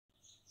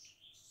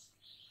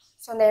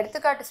So இந்த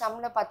எடுத்துக்காட்டு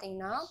சம்மில்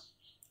பார்த்தீங்கன்னா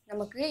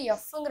நமக்கு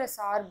எஃப்ங்கிற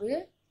சார்பு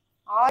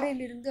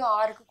ஆறிலிருந்து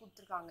ஆறுக்கு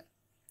கொடுத்துருக்காங்க.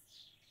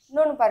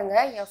 இன்னொன்று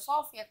பாருங்கள், F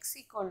of X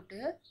equal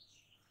to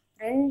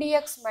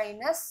 2x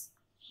minus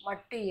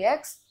மட்டு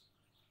X,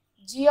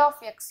 G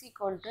of X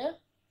equal to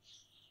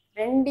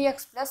 2x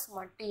plus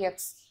மட்டு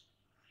எக்ஸ்.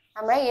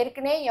 நம்ம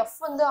ஏற்கனவே எஃப்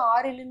வந்து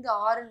ஆறிலிருந்து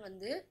ஆறுன்னு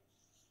வந்து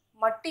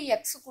மட்டு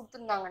எக்ஸ்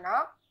கொடுத்துருந்தாங்கன்னா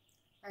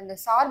அந்த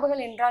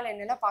சார்புகள் என்றால்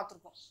என்னென்ன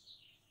பார்த்துருக்கோம்.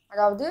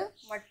 அதாவது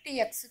மட்டு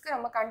எக்ஸுக்கு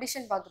நம்ம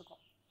கண்டிஷன்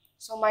பார்த்துருக்கோம்.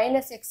 ஸோ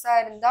மைனஸ்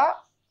எக்ஸாக இருந்தால்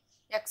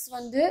எக்ஸ்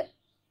வந்து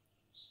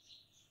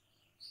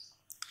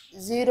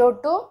 0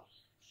 to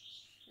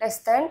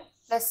லெஸ் தென்,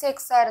 ப்ளஸ்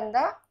எக்ஸாக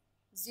இருந்தால்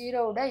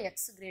 0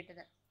 எக்ஸ் கிரேட்டர்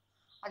தென்.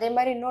 அதே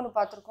மாதிரி இன்னொன்று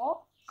பார்த்துருக்கோம்,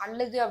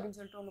 அல்லது அப்படின்னு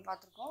சொல்லிட்டு ஒன்று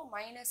பார்த்துருக்கோம்.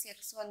 மைனஸ்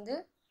எக்ஸ் வந்து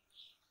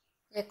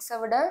எக்ஸை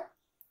விட,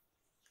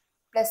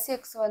 ப்ளஸ்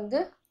எக்ஸ் வந்து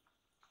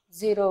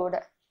 0 விட.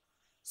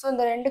 ஸோ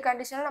இந்த ரெண்டு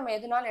கண்டிஷனை நம்ம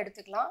எதுனாலும்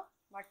எடுத்துக்கலாம்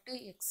மட்டு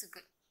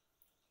எக்ஸுக்கு.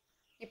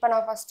 இப்போ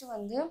நான் ஃபஸ்ட்டு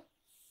வந்து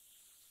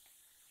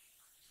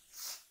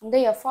இந்த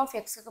எஃப் ஆஃப்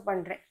எக்ஸுக்கு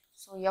பண்ணுறேன்.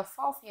 ஸோ எஃப்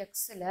ஆஃப்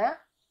எக்ஸில்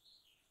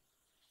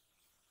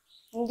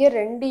இங்கே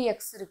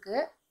 2x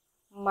இருக்குது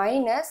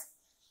மைனஸ்,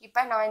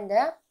 இப்போ நான் இந்த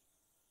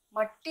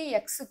மட்டு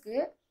எக்ஸுக்கு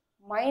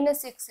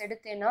மைனஸ் எக்ஸ்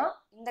எடுத்தேன்னா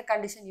இந்த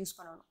கண்டிஷன் யூஸ்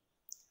பண்ணணும்.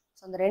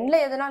 ஸோ இந்த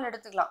ரெண்டில் எதுனாலும்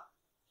எடுத்துக்கலாம்.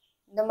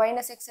 இந்த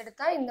மைனஸ் எக்ஸ்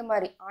எடுத்தால் இந்த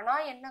மாதிரி.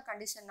 ஆனால் என்ன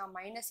கண்டிஷன்னா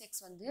மைனஸ்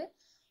எக்ஸ் வந்து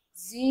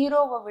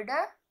 0வை விட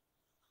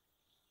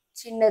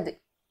சின்னது.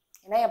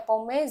 ஏன்னா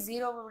எப்போவுமே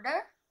 0வை விட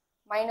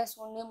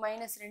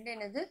 -1 -2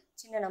 என்னது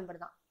சின்ன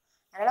நம்பர் தான்.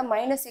 அதனால்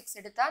மைனஸ் எக்ஸ்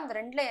எடுத்தால் இந்த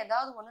ரெண்டில்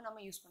ஏதாவது ஒன்று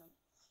நம்ம யூஸ்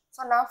பண்ணணும்.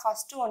 ஸோ நான்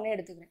ஃபஸ்ட்டு ஒன்று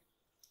எடுத்துக்கிறேன்.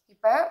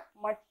 இப்போ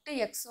மட்டு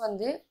எக்ஸ்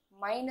வந்து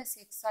மைனஸ்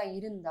எக்ஸாக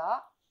இருந்தால்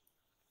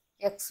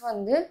எக்ஸ்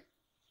வந்து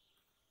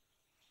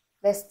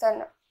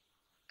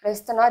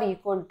less than R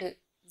equal to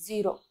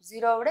 0,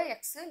 0 விட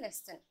எக்ஸு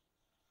லெஸ் தென்.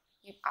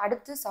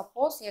 அடுத்து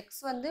சப்போஸ்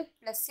எக்ஸ் வந்து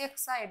ப்ளஸ்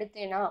எக்ஸாக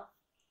எடுத்தேன்னா,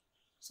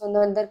 ஸோ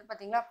இந்த இருக்குது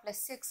பார்த்தீங்களா,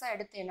 ப்ளஸ் எக்ஸாக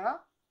எடுத்தேன்னா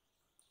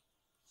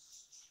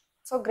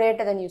ஸோ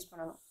கிரேட்டர் தென் யூஸ்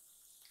பண்ணணும்.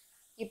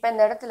 இப்போ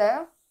இந்த இடத்துல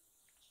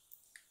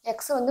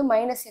எக்ஸ் வந்து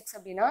மைனஸ் எக்ஸ்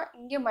அப்படின்னா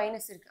இங்கே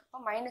மைனஸ் இருக்குது. அப்போ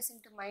மைனஸ்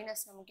இன்ட்டு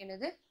மைனஸ் நமக்கு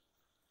என்னது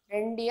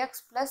 2x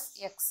ப்ளஸ்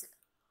எக்ஸ்.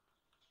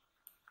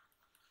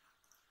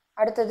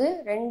 அடுத்தது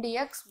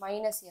 2x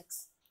minus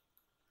X.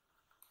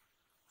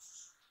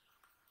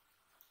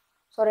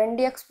 So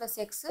 2x plus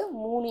x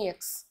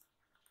 3x.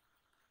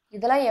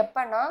 இதெல்லாம்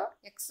எப்போனா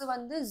எக்ஸ்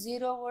வந்து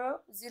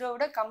 0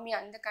 விட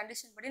கம்மியாக, இந்த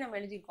கண்டிஷன் படி நம்ம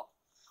எழுதியிருக்கோம்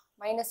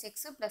மைனஸ்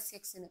எக்ஸு ப்ளஸ்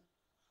எக்ஸுன்னு.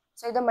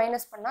 ஸோ இதை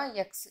மைனஸ் பண்ணால்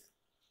எக்ஸு.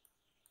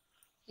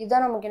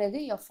 இதுதான் நமக்கு என்னது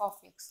எஃப்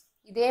ஆஃப் எக்ஸ்.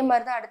 இதே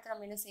மாதிரி தான் அடுத்து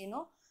நம்ம என்ன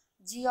செய்யணும்,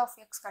 ஜி ஆஃப்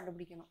எக்ஸ்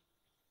கண்டுபிடிக்கணும்.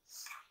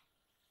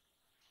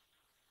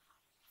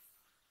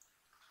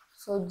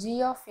 ஸோ ஜி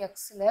ஆஃப்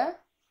எக்ஸில்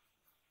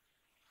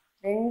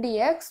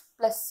 2x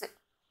plus.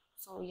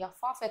 So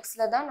F of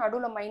எக்ஸில் தான்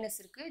நடுவில் மைனஸ்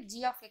இருக்குது, ஜி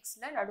ஆஃப்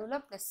எக்ஸில்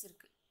நடுவில் ப்ளஸ்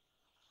இருக்குது.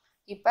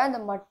 இப்போ இந்த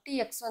மட்டு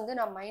எக்ஸ் வந்து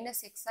நான்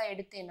மைனஸ் எக்ஸாக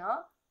எடுத்தேன்னா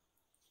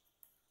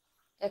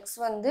எக்ஸ்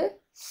வந்து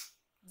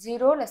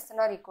 0 less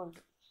than R equal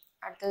to.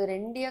 அடுத்தது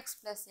 2x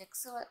ப்ளஸ்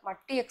எக்ஸ்,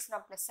 மட்டு எக்ஸ்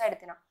நான் ப்ளஸ்ஸாக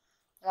எடுத்தேன்னா,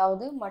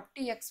 அதாவது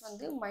மட்டு எக்ஸ்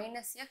வந்து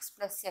மைனஸ் எக்ஸ்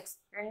ப்ளஸ் எக்ஸ்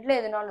ரெண்டில்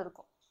எதுனாலும்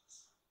இருக்கும்.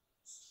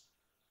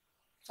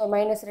 ஸோ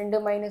 -2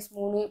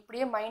 -3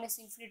 இப்படியே மைனஸ்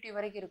இன்ஃபினிட்டி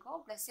வரைக்கும் இருக்கும்.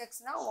 ப்ளஸ்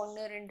எக்ஸ்னால்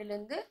 1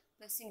 2லேருந்து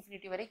ப்ளஸ்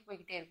இன்ஃபினிட்டி வரைக்கும்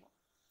போய்கிட்டே இருக்கும்.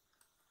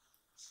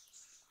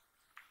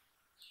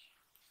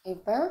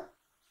 இப்போ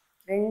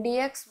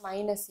 2x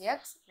minus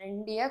X,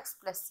 2x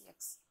plus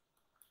X.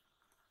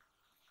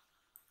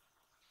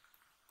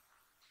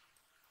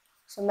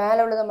 So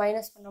மேலே உள்ளதை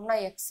மைனஸ் பண்ணோம்னா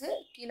எக்ஸு,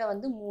 கீழே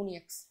வந்து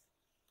 3x.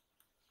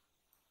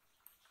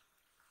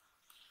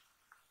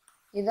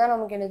 இதுதான்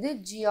நமக்கு என்னது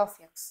ஜி ஆஃப்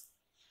எக்ஸ்.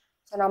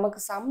 ஸோ நமக்கு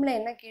சம்மில்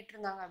என்ன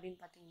கேட்டிருந்தாங்க அப்படின்னு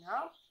பார்த்தீங்கன்னா,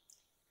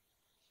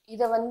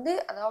 இதை வந்து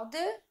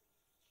அதாவது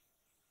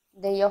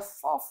இந்த எஃப்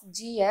ஆஃப்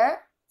ஜியை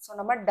ஸோ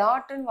நம்ம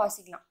டாட்டுன்னு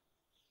வாசிக்கலாம்.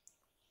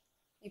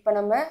 இப்போ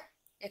நம்ம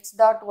எக்ஸ்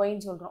டாட்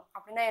ஒய்ன்னு சொல்கிறோம்.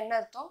 அப்படின்னா என்ன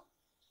அர்த்தம்,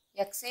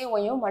 எக்ஸே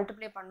ஒய்யும்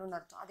மல்டிப்ளை பண்ணணும்னு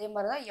அர்த்தம். அதே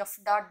மாதிரி தான் எஃப்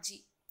டாட் ஜி.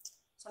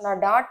 ஸோ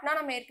நான் டாட்னா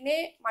நம்ம ஏற்கனவே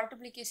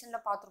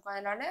மல்டிப்ளிகேஷனில் பார்த்துருக்கோம்.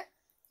 அதனால்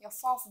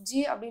எஃப் ஆஃப் ஜி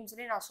அப்படின்னு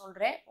சொல்லி நான்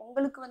சொல்கிறேன்.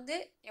 உங்களுக்கு வந்து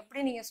எப்படி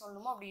நீங்கள்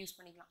சொல்லணுமோ அப்படி யூஸ்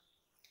பண்ணிக்கலாம்.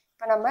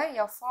 இப்போ நம்ம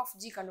எஃப் ஆஃப்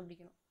ஜி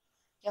கண்டுபிடிக்கணும்.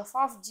 எஃப்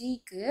ஆஃப்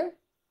ஜிக்கு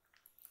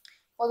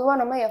பொதுவாக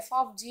நம்ம எஃப்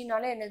ஆஃப்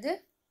ஜினாலே என்னது,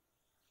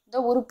 இந்த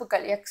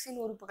உறுப்புகள் எக்ஸின்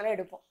உறுப்புகளை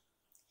எடுப்போம்.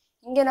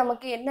 இங்கே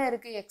நமக்கு என்ன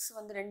இருக்குது, எக்ஸ்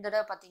வந்து 2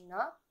 தடவை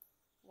பார்த்தீங்கன்னா,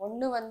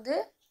 ஒன்று வந்து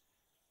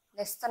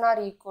less than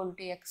R equal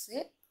to x,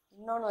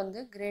 இன்னொன்று வந்து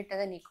கிரேட்டர்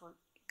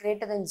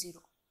தென்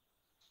 0.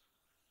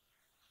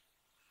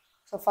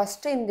 ஸோ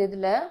ஃபஸ்ட்டு இந்த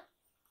இதில்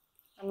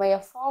நம்ம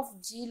எஃப் ஆஃப்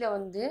ஜியில்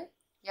வந்து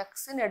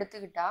எக்ஸுன்னு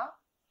எடுத்துக்கிட்டால்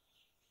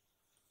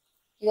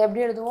இதை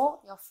எப்படி எழுதுவோம்,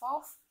 F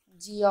of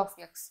G of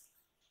X.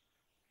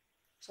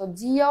 So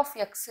G of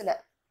எக்ஸில்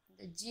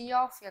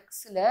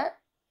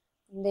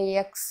இந்த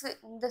எக்ஸு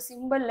இந்த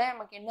சிம்பிளில்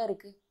நமக்கு என்ன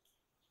இருக்குது,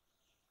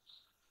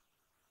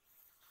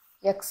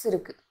 எக்ஸ்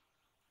இருக்குது.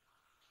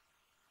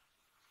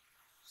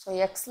 So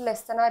X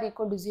less than R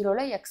equal to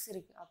 0ல் X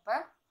இருக்குது. அப்போ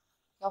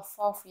எஃப்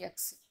ஆஃப்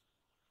எக்ஸ்.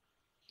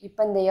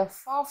 இப்போ இந்த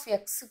எஃப் ஆஃப்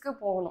எக்ஸுக்கு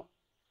போகணும்.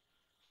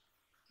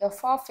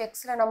 எஃப் ஆஃப்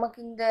எக்ஸில் நமக்கு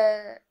இந்த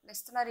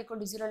less than R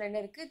equal to 0 என்ன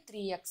இருக்குது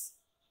 3x.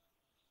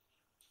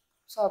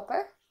 ஸோ அப்போ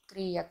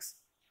 3x.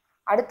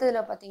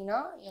 அடுத்ததில் பார்த்தீங்கன்னா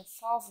F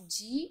of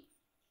G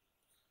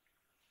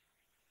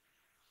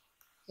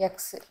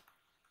x.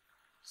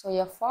 So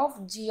F of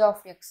G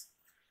of X.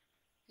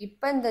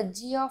 இப்போ இந்த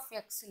ஜி ஆஃப்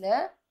எக்ஸில்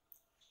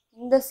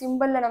இந்த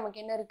சிம்பிளில்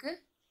நமக்கு என்ன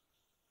இருக்குது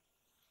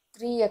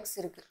 3x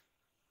இருக்குது.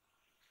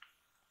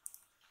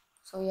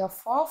 So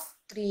F of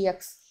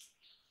 3x.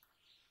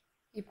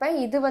 இப்போ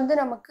இது வந்து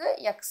நமக்கு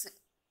எக்ஸு.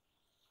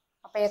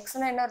 அப்போ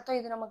எக்ஸ்னா என்ன அர்த்தம்,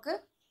 இது நமக்கு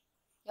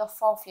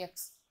F of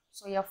X.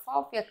 So F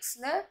of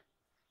எக்ஸில்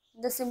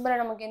இந்த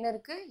சிம்பிளில் நமக்கு என்ன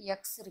இருக்குது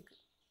எக்ஸ் இருக்குது.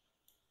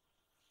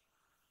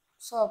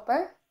 ஸோ அப்போ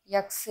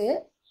எக்ஸு.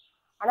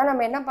 ஆனால்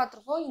நம்ம என்ன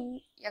பார்த்துருக்கோம்,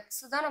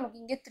 எக்ஸு தான் நமக்கு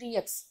இங்கே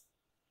 3x.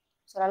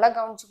 ஸோ நல்லா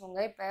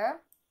கவனிச்சுக்கோங்க. இப்போ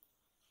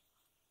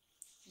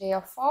இந்த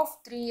எஃப் ஆஃப்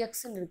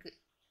 3xன்னு இருக்குது.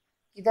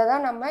 இதை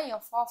தான் நம்ம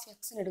எஃப் ஆஃப்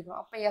எக்ஸ்ன்னு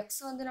எடுக்கிறோம். அப்போ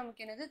எக்ஸ் வந்து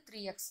நமக்கு என்னது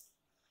 3x.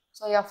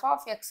 ஸோ எஃப்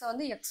ஆஃப் எக்ஸை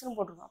வந்து எக்ஸ்ன்னு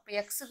போட்டுருக்கோம். அப்போ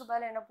எக்ஸுக்கு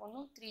பதில் என்ன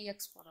பண்ணணும் 3x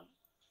போடணும்.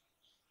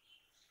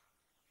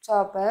 ஸோ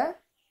அப்போ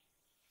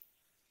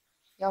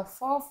எஃப்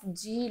ஆஃப்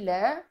ஜியில்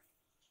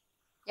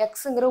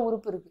எக்ஸுங்கிற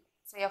உறுப்பு இருக்குது.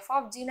 ஸோ எஃப்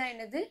ஆஃப் ஜினா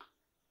என்னது,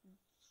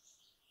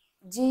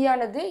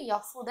 ஜியானது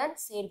எஃப்உடன்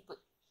சேர்ப்பு.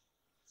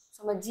 ஸோ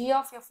நம்ம ஜி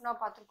ஆஃப் எஃப்னா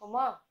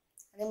பார்த்துருக்கோமா,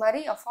 அதே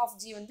மாதிரி எஃப் ஆஃப்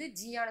ஜி வந்து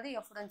ஜியானது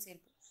எஃப்உடன்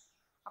சேர்ப்பு.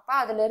 அப்போ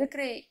அதில்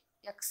இருக்கிற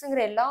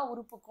எக்ஸுங்கிற எல்லா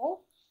உறுப்புக்கும்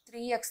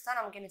 3x தான்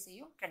நமக்கு என்ன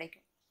செய்யும்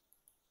கிடைக்கும்.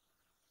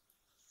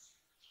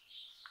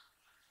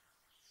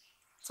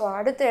 ஸோ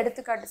அடுத்த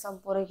எடுத்துக்காட்டு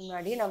சம் போகிறதுக்கு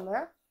முன்னாடி நம்ம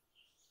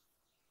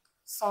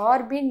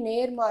சார்பின்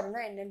நேர்மாறுனா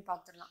என்னன்னு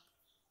பார்த்துடலாம்.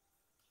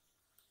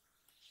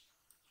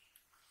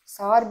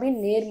 சார்பின்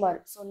நேர்மாறு.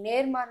 ஸோ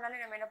நேர்மாறுனாலே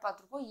நம்ம என்ன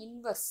பார்த்துருக்கோம்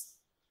இன்வர்ஸ்.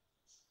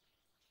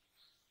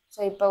 ஸோ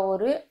இப்போ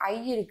ஒரு ஐ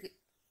இருக்குது.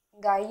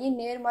 இந்த ஐயின்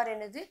நேர்மாறு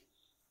என்னது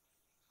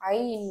ஐ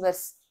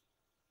இன்வர்ஸ்,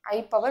 ஐ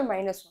பவர்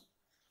 -1.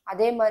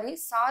 அதே மாதிரி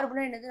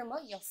சார்புனா என்னது நம்ம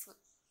எஃப்.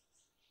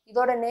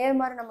 இதோட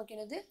நேர்மாறு நமக்கு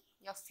என்னது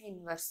எஃப்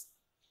இன்வர்ஸ்.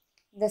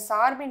 இந்த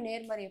சார்பின்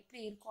நேர்மாறு எப்படி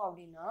இருக்கும்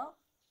அப்படின்னா,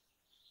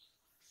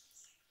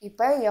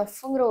 இப்போ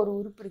எஃப்ங்கிற ஒரு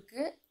உறுப்பு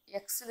இருக்குது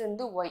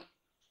எக்ஸ்லேருந்து ஒய்.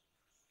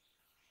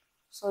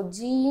 ஸோ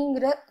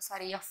ஜிங்கிற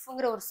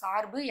எஃப்ங்கிற ஒரு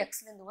சார்பு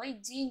எக்ஸ்லேருந்து ஒய்,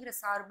 ஜிங்கிற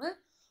சார்பு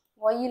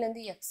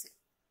ஒய்லேருந்து எக்ஸு.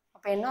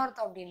 அப்போ என்ன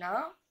அர்த்தம் அப்படின்னா,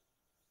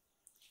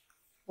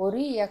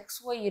 ஒரு எக்ஸ்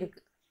ஒய்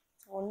இருக்குது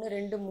 1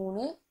 2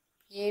 3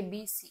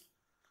 ஏபிசி.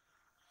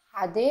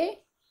 அதே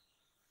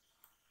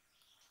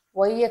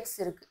ஒய்எக்ஸ்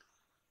இருக்குது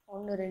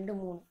 1 2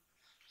 3.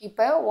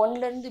 இப்போ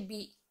 1லேருந்து பி,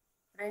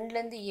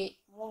 2லேருந்து ஏ,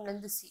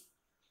 3லேருந்து சி.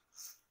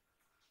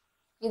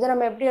 இதை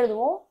நம்ம எப்படி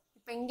எழுதுவோம்,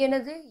 இப்போ இங்கே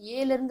என்னது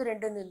ஏலேருந்து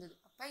 2ன்னு இருந்தது.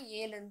 அப்போ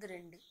ஏலேருந்து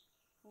 2.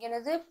 இங்கே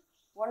என்னது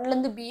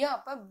 1லேருந்து பியா,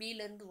 அப்போ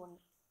பிலேருந்து 1.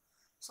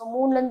 ஸோ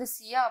 3லேருந்து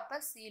சியா, அப்போ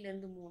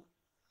சிலேருந்து 3.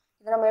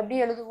 இதை நம்ம எப்படி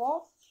எழுதுவோம்,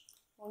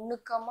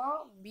 1,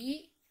 பி,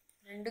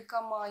 2,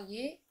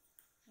 ஏ,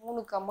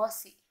 3,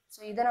 சி.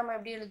 ஸோ இதை நம்ம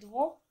எப்படி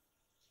எழுதுவோம்,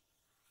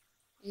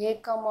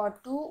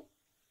 A,2,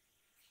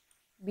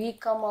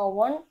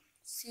 B,1,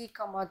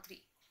 C,3.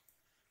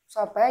 ஸோ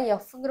அப்போ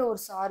எஃப்ங்கிற ஒரு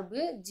சார்பு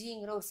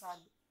ஜிங்கிற ஒரு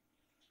சார்பு.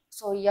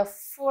 ஸோ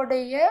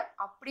எஃப்ஓடைய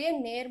அப்படியே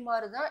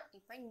நேர்மாறு தான்.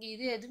 இப்போ இங்கே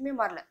இது எதுவுமே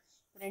மாறல.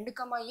 2,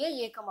 ஏ,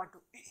 A,2,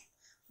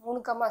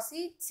 3,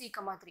 C,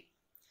 C,3,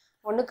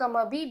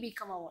 1, B,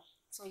 B,1.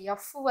 So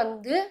F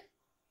வந்து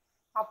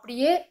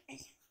அப்படியே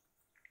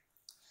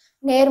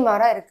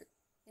நேர்மாறாக இருக்குது.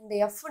 இந்த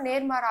எஃப்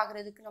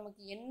நேர்மாறாகிறதுக்கு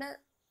நமக்கு என்ன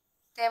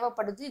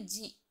தேவைப்படுது,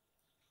 ஜி.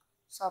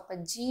 ஸோ அப்போ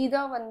ஜி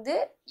தான் வந்து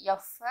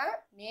எஃப்ஐ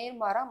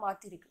நேர்மாறாக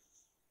மாற்றிருக்கு.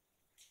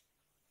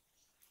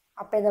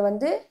 அப்போ இதை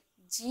வந்து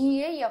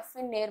ஜிஐ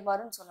எஃப்இன்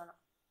நேர்மாறுன்னு சொல்லலாம்.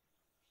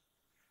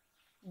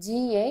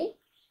 ஜிஐ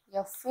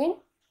எஃப்இன்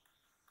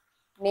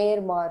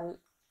நேர்மாறு.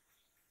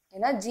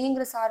 ஏன்னா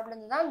ஜிங்கிற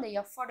சார்பிலேருந்து தான் இந்த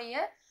எஃப்உடைய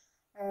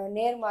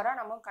நேர்மாறாக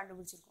நம்ம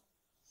கண்டுபிடிச்சிருக்கோம்.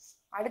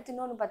 அடுத்து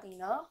இன்னொன்று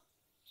பார்த்தீங்கன்னா,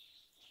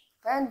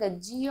 இப்போ இந்த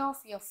ஜி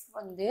ஆஃப் எஃப்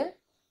வந்து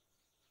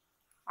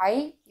ஐ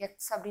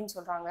எக்ஸ் அப்படின்னு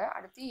சொல்கிறாங்க.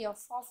 அடுத்து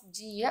எஃப் ஆஃப்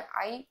ஜியை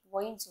ஐ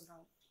ஒய்ன்னு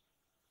சொல்கிறாங்க.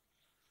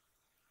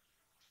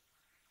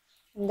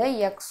 இந்த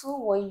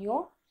எக்ஸும்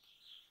ஒய்யும்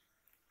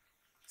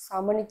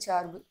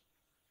சமணிச்சார்பு.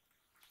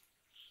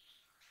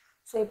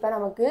 ஸோ இப்போ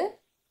நமக்கு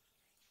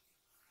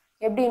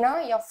எப்படின்னா,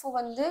 எஃப்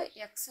வந்து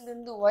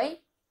எக்ஸ்லேருந்து ஒய்,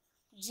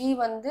 ஜி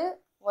வந்து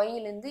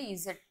ஒய்லேருந்து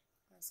இசட்,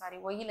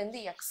 ஒய்லேருந்து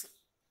எக்ஸு.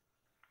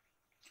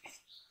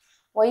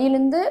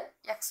 ஒய்லேருந்து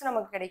எக்ஸ்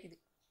நமக்கு கிடைக்குது.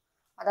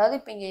 அதாவது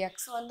இப்போ இங்கே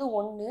எக்ஸ் வந்து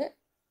 1,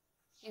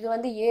 இது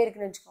வந்து ஏ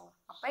இருக்குன்னு வச்சுக்கோங்க.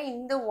 அப்போ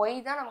இந்த ஒய்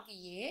தான் நமக்கு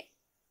ஏ,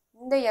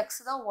 இந்த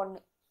எக்ஸ் தான் 1.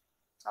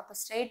 ஸோ அப்போ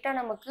ஸ்ட்ரெயிட்டாக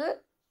நமக்கு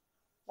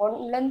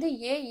 1லேருந்து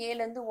ஏ,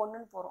 ஏலேருந்து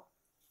 1ன்னு போகிறோம்.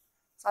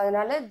 ஸோ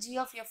அதனால G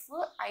of F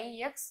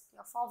ix,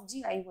 F of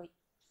G ஐஒய்.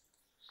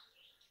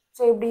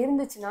 So இப்படி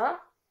இருந்துச்சுன்னா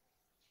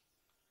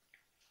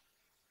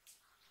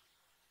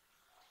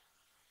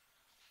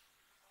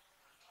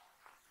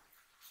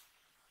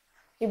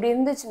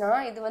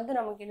இது வந்து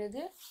நமக்கு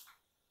என்னது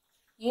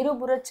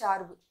இருபுற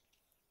சார்பு.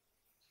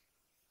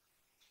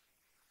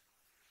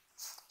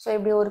 ஸோ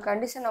இப்படி ஒரு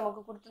கண்டிஷன்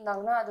நமக்கு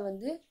கொடுத்துருந்தாங்கன்னா, அது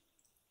வந்து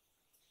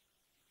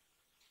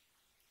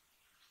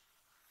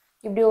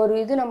இப்படி ஒரு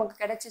இது நமக்கு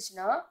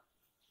கிடைச்சிச்சுன்னா,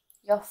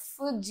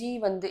 எஃப்ஜி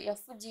வந்து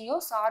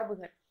எஃப்ஜியும்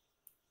சார்புகள்,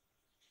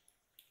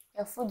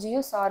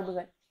 எஃப்ஜியும்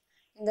சார்புகள்.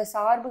 இந்த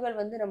சார்புகள்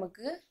வந்து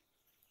நமக்கு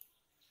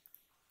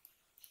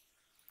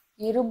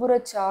இருபுற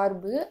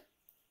சார்பு,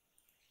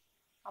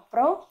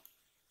 அப்புறம்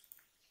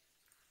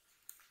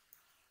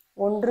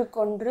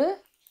ஒன்றுக்கொன்று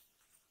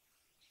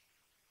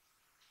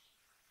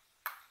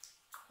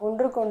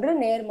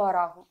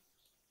நேர்மாறாகும்.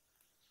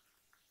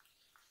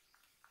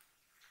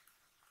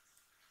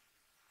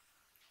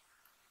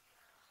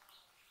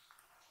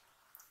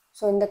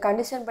 ஸோ இந்த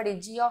கண்டிஷன் படி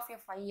g of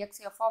f ix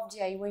f of g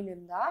iy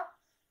இருந்தா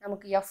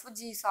நமக்கு fg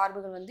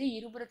சார்புகள் வந்து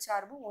இருபுற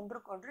சார்பு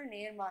ஒன்றுக்கொன்று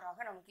நேர்மாறாக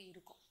நமக்கு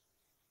இருக்கும்.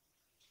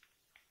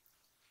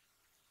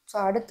 ஸோ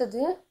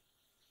அடுத்தது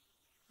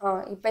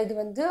இப்போ இது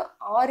வந்து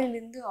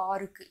 6லிருந்து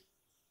 6க்கு.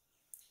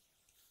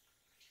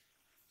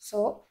 ஸோ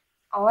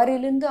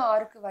 6லிருந்து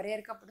 6க்கு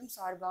வரையறுக்கப்படும்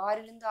சார்பு,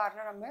 6லிருந்து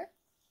 6னா நம்ம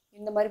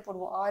இந்த மாதிரி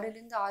போடுவோம்.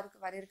 6லிருந்து 6க்கு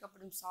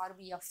வரையறுக்கப்படும்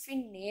சார்பு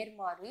எஃப்பின்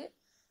நேர்மாறு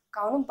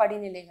காணும்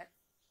படிநிலைகள்.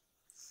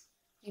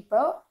 இப்போ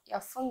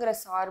எஃப்ங்கிற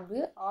சார்பு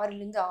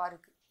 6லிருந்து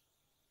 6க்கு.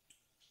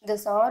 இந்த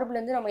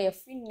சார்புலேருந்து நம்ம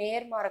எஃப்பின்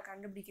நேர்மாறை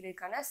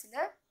கண்டுபிடிக்கிறதுக்கான சில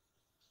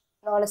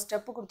 4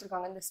 ஸ்டெப்பு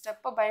கொடுத்துருக்காங்க. இந்த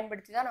ஸ்டெப்பை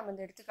பயன்படுத்தி தான் நம்ம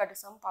இந்த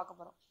எடுத்துக்காட்டு சம் பார்க்க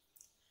போகிறோம்.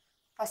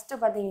 ஃபஸ்ட்டு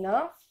பார்த்தீங்கன்னா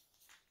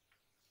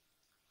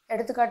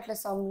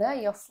எடுத்துக்காட்டில்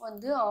சம்மில் எஃப்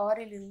வந்து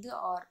 6லிருந்து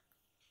 6.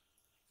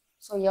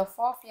 So F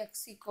of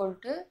X equal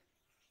to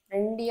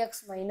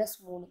 2x minus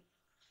 3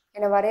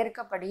 என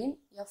வரையறுக்கப்படி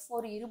எஃப்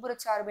ஒரு இருபுற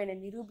சார்பு என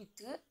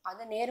நிரூபித்து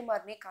அதை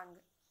நேர்மாறினே காண்க.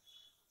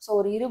 ஸோ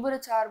ஒரு இருபுற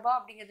சார்பா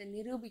அப்படிங்கிறத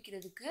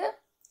நிரூபிக்கிறதுக்கு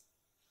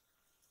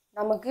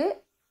நமக்கு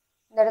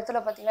இந்த இடத்துல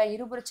பார்த்தீங்கன்னா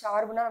இருபுற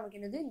சார்புனா நமக்கு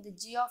என்னது, இந்த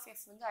ஜி ஆஃப்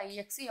எஃப் வந்து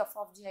ஐஎக்ஸ் எஃப்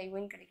ஆஃப் ஜி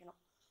ஐஒய்ன்னு கிடைக்கணும்.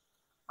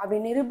 அப்படி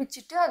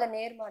நிரூபிச்சுட்டு அதை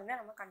நேர்மாறினா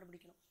நம்ம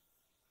கண்டுபிடிக்கணும்.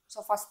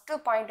 ஸோ ஃபஸ்ட்டு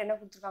பாயிண்ட் என்ன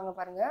கொடுத்துருக்காங்க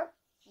பாருங்கள்,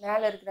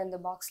 மேலே இருக்கிற இந்த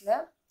பாக்ஸில்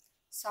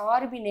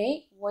சார்பினை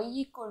Y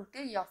equal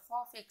to F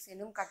of X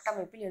என்னும்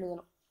கட்டமைப்பில்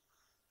எழுதணும்.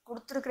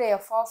 கொடுத்துருக்கிற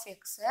எஃப் ஆஃப்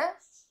எக்ஸை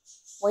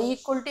Y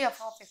equal to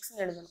F of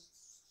எக்ஸ்ன்னு எழுதணும்.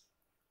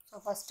 ஸோ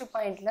ஃபஸ்ட்டு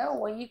பாயிண்டில்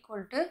Y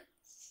equal to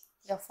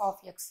F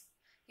of X.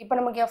 இப்போ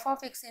நமக்கு எஃப்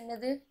ஆஃப் எக்ஸ்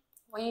என்னது,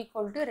 Y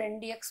equal to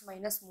 2x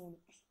minus 3.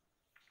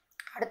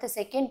 அடுத்த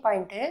செகண்ட்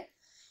பாயிண்ட்டு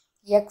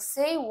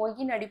எக்ஸை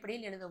ஒய்யின்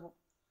அடிப்படையில் எழுதவும்.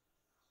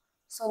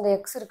 ஸோ இந்த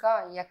எக்ஸ் இருக்கா,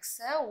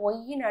 எக்ஸை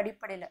ஒய்யின்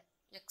அடிப்படையில்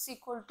எக்ஸ்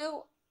ஈக்குவல் டு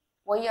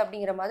ஒய்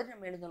அப்படிங்கிற மாதிரி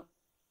நம்ம எழுதணும்.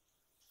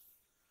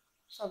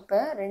 ஸோ இப்போ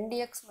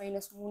 2x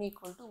minus 3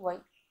 equal to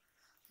Y,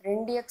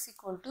 2x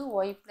equal to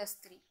Y plus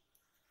 3.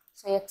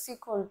 So X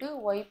equal to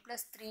Y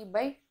plus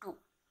 3/2.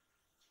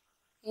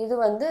 இது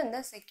வந்து இந்த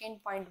செகண்ட்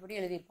பாயிண்ட் படி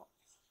எழுதியிருக்கோம்.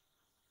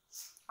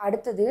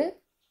 அடுத்தது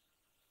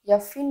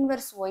எஃப்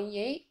இன்வர்ஸ்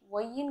ஒய்யை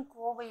ஒய்யின்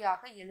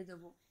கோவையாக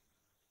எழுதவும்.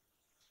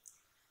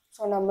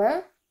 ஸோ நம்ம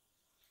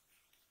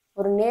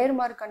ஒரு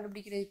நேர்மாறு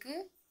கண்டுபிடிக்கிறதுக்கு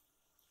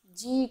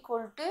ஜி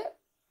ஈக்குவல் டு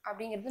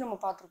அப்படிங்கிறது நம்ம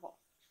பார்த்துருக்கோம்.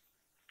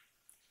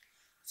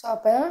 ஸோ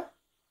அப்போ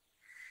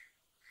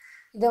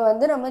இதை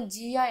வந்து நம்ம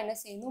ஜியா என்ன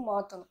செய்யணும்,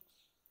 மாற்றணும்.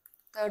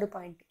 தேர்டு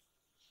பாயிண்ட்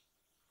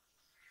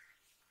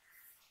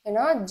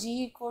ஏன்னா G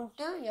equal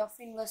to F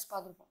inverse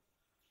பார்த்துருக்கோம்.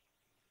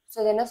 ஸோ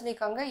இது என்ன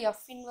சொல்லியிருக்காங்க,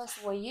 எஃப் இன்வர்ஸ்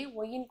ஒய்யை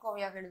ஒய்யின்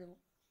கோவையாக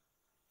எழுதுவோம்.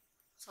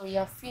 ஸோ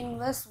எஃப்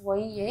இன்வர்ஸ்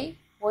ஒய்யை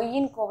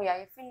ஒய்யின் கோவையா,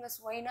 எஃப் இன்வர்ஸ்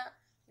ஒய்னா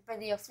இப்போ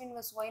இது எஃப்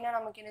இன்வர்ஸ் ஒய்னா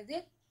நமக்கு என்னது,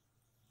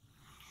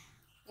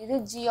 இது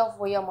ஜி ஆஃப்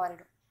ஒய்யாக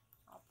மாறிடும்.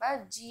 அப்போ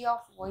ஜி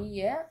ஆஃப்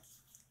ஒய்யை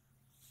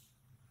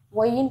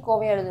ஒய்யின்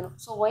கோவையாக எழுதணும்.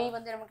 ஸோ ஒய்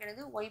வந்து நமக்கு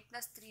என்னது, ஒய்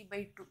ப்ளஸ்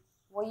 3/2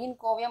 ஒய்யின்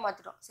கோவையாக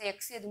மாற்றிட்டோம். ஸோ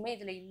எக்ஸ் எதுவுமே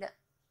இதில் இல்லை.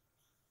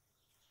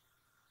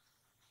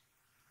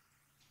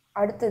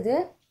 அடுத்தது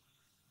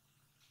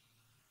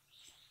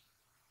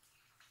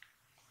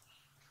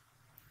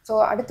ஸோ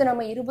அடுத்து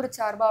நம்ம இருபுற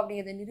சார்பா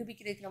அப்படிங்கிறத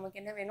நிரூபிக்கிறதுக்கு நமக்கு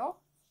என்ன வேணும்,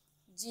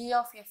 G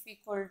of F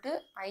equal to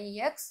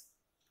ix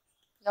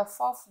F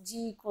of G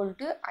equal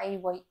to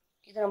ஐஒய்.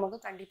 இது நமக்கு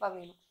கண்டிப்பாக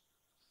வேணும்.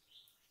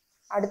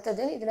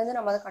 அடுத்தது இதுலேருந்து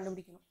நம்ம அதை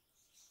கண்டுபிடிக்கணும்.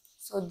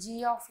 ஸோ ஜி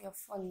ஆஃப்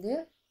எஃப் வந்து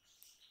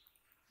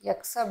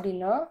எக்ஸ்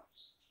அப்படின்னா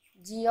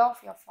G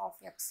of F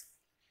of X.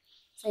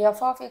 So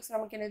F of X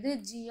நமக்கு என்னது,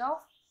 G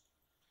of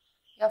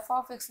F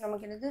of X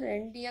நமக்கு என்னது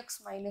 2x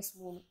மைனஸ்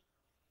 3.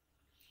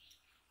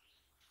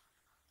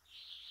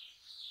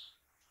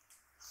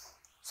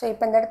 ஸோ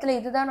இப்போ இந்த இடத்துல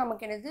இதுதான்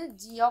நமக்கு என்னது,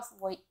 ஜி ஆஃப்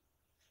ஒய்.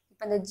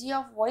 இப்போ இந்த ஜி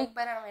ஆஃப் ஒய்க்கு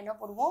பேர நம்ம என்ன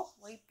போடுவோம்,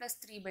 ஒய் ப்ளஸ்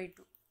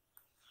 3/2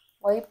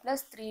 ஒய்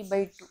ப்ளஸ்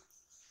 3/2.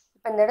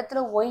 இப்போ இந்த இடத்துல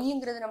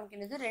ஒய்ங்கிறது நமக்கு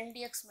என்னது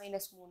 2x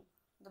மைனஸ் 3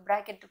 இந்த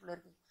ப்ராக்கெட்டுக்குள்ளே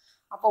இருக்குது.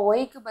 அப்போ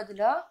ஒய்க்கு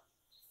பதிலாக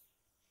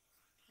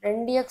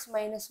 2x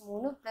minus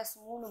 3 plus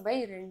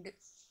 3/2.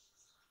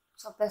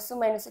 So plus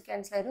minus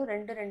cancel ஆகிடும்,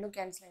 2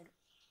 கேன்சல் ஆகிடும்.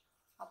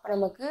 அப்போ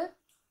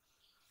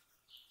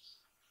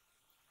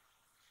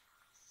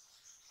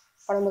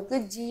நமக்கு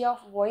ஜி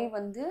ஆஃப் ஒய்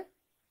வந்து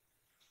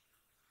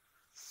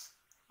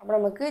அப்போ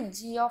நமக்கு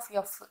ஜி ஆஃப்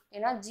எஃப்,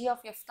 ஏன்னா ஜி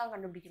ஆஃப் எஃப் தான்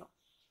கண்டுபிடிக்கணும்.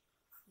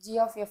 ஜி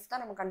ஆஃப் எஃப்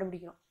தான் நம்ம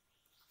கண்டுபிடிக்கணும்.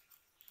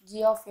 ஜி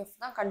ஆஃப் எஃப்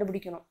தான்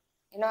கண்டுபிடிக்கணும்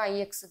ஏன்னா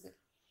ஐஎக்ஸுக்கு.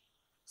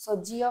 ஸோ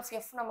ஜி ஆஃப்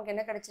எஃப் நமக்கு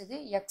என்ன கிடைச்சது,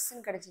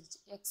 எக்ஸ்ன்னு கிடைச்சிருச்சு.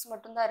 எக்ஸ்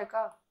மட்டும்தான்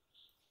இருக்கா.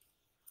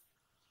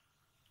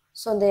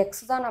 ஸோ இந்த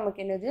எக்ஸ் தான்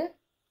நமக்கு என்னது,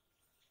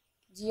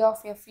 G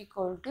of F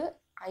equal to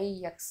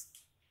ix.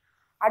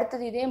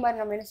 அடுத்தது இதே மாதிரி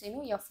நம்ம என்ன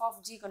செய்யணும், எஃப்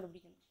ஆஃப் ஜி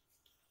கண்டுபிடிக்கணும்.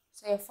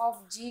 ஸோ எஃப்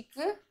ஆஃப்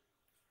ஜிக்கு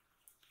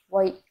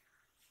ஒய்.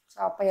 ஸோ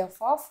அப்போ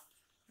F of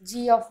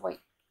G of Y.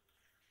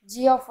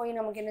 G of Y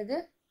நமக்கு என்னது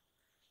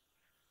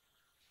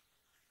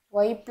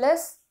ஒய்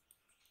ப்ளஸ்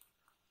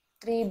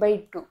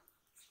 3/2.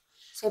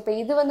 ஸோ இப்போ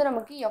இது வந்து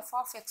நமக்கு எஃப்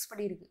ஆஃப் எக்ஸ்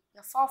படி இருக்குது.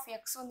 எஃப் ஆஃப்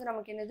எக்ஸ் வந்து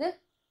நமக்கு என்னது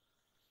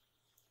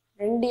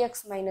 2x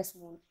minus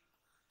 3.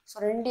 So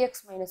 2x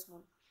minus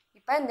 3.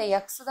 இப்போ இந்த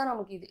எக்ஸ் தான்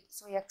நமக்கு இது.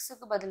 ஸோ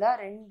எக்ஸுக்கு பதிலாக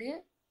 2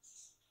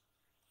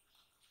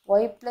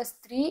 Y plus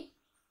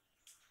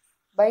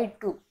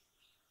 3/2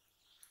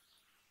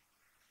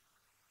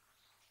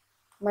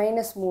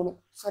 minus 3.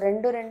 So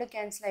 2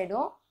 cancel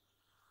ஆகிடும்.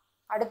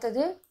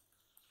 அடுத்தது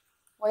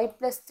Y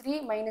plus 3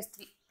 minus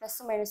 3 plus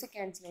minus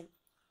cancel ஆகிடும்.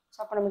 ஸோ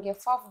அப்போ நமக்கு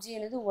எஃப் ஆஃப் ஜி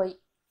என்னது Y.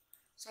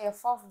 So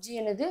F of G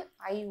என்னது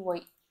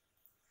ஐஒய்.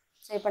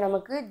 ஸோ இப்போ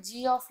நமக்கு G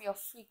of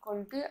F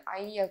equal to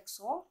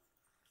ஐஎக்ஸும்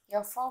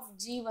F of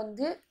G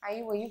வந்து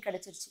ஐஒயும்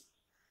கிடச்சிருச்சு.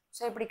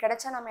 ஸோ இப்படி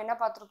கிடைச்சா நம்ம என்ன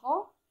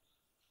பார்த்துருக்கோம்,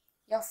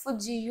 எஃப்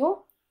ஜியும்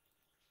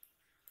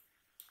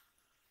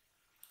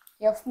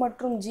எஃப்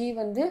மற்றும் ஜி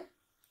வந்து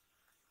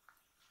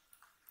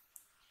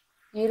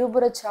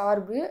இருபுற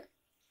சார்பு,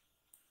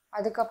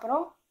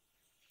 அதுக்கப்புறம்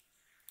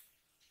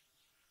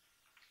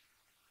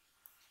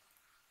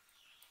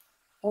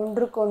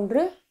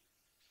ஒன்றுக்கொன்று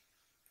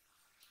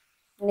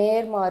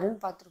நேர்மாறுன்னு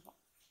பார்த்துருக்கோம்.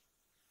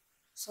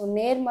 ஸோ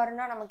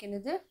நேர்மாறுனா நமக்கு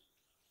என்னது,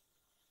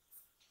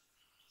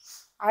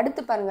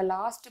 அடுத்து பாருங்கள்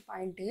லாஸ்ட்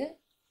பாயிண்ட்டு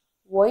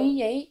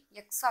ஒய்யை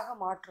எக்ஸாக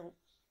மாற்றுவோம்.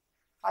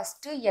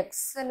 ஃபஸ்ட்டு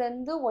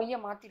எக்ஸ்லேருந்து ஒய்யை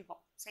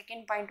மாற்றிருக்கோம்.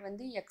 செகண்ட் பாயிண்ட்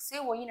வந்து எக்ஸே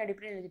ஒய்யின்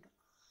அடிப்படையில் எழுதிட்டோம்.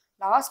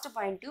 லாஸ்ட்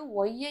பாயிண்ட்டு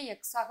ஒய்யை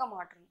எக்ஸாக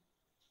மாற்றணும்.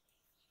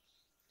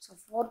 ஸோ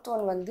ஃபோர்த்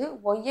ஒன் வந்து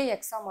ஒய்யை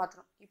எக்ஸாக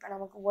மாற்றணும். இப்போ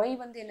நமக்கு ஒய்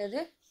வந்து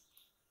என்னது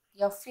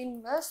F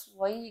inverse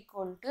Y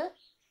equal to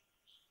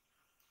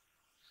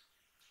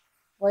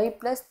Y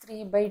plus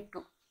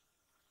 3/2.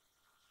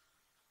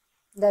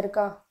 இந்த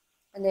இருக்கா,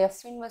 இந்த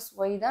எஃப் இன்வர்ஸ்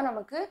ஒய் தான்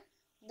நமக்கு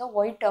இந்த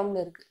ஒய்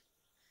டேர்மில் இருக்குது.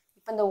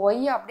 இப்போ இந்த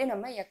ஒய்யை அப்படியே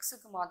நம்ம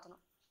எக்ஸுக்கு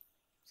மாற்றணும்.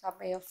 ஸோ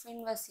அப்போ F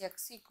inverse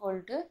X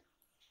equal to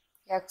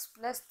X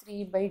plus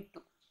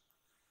 3/2.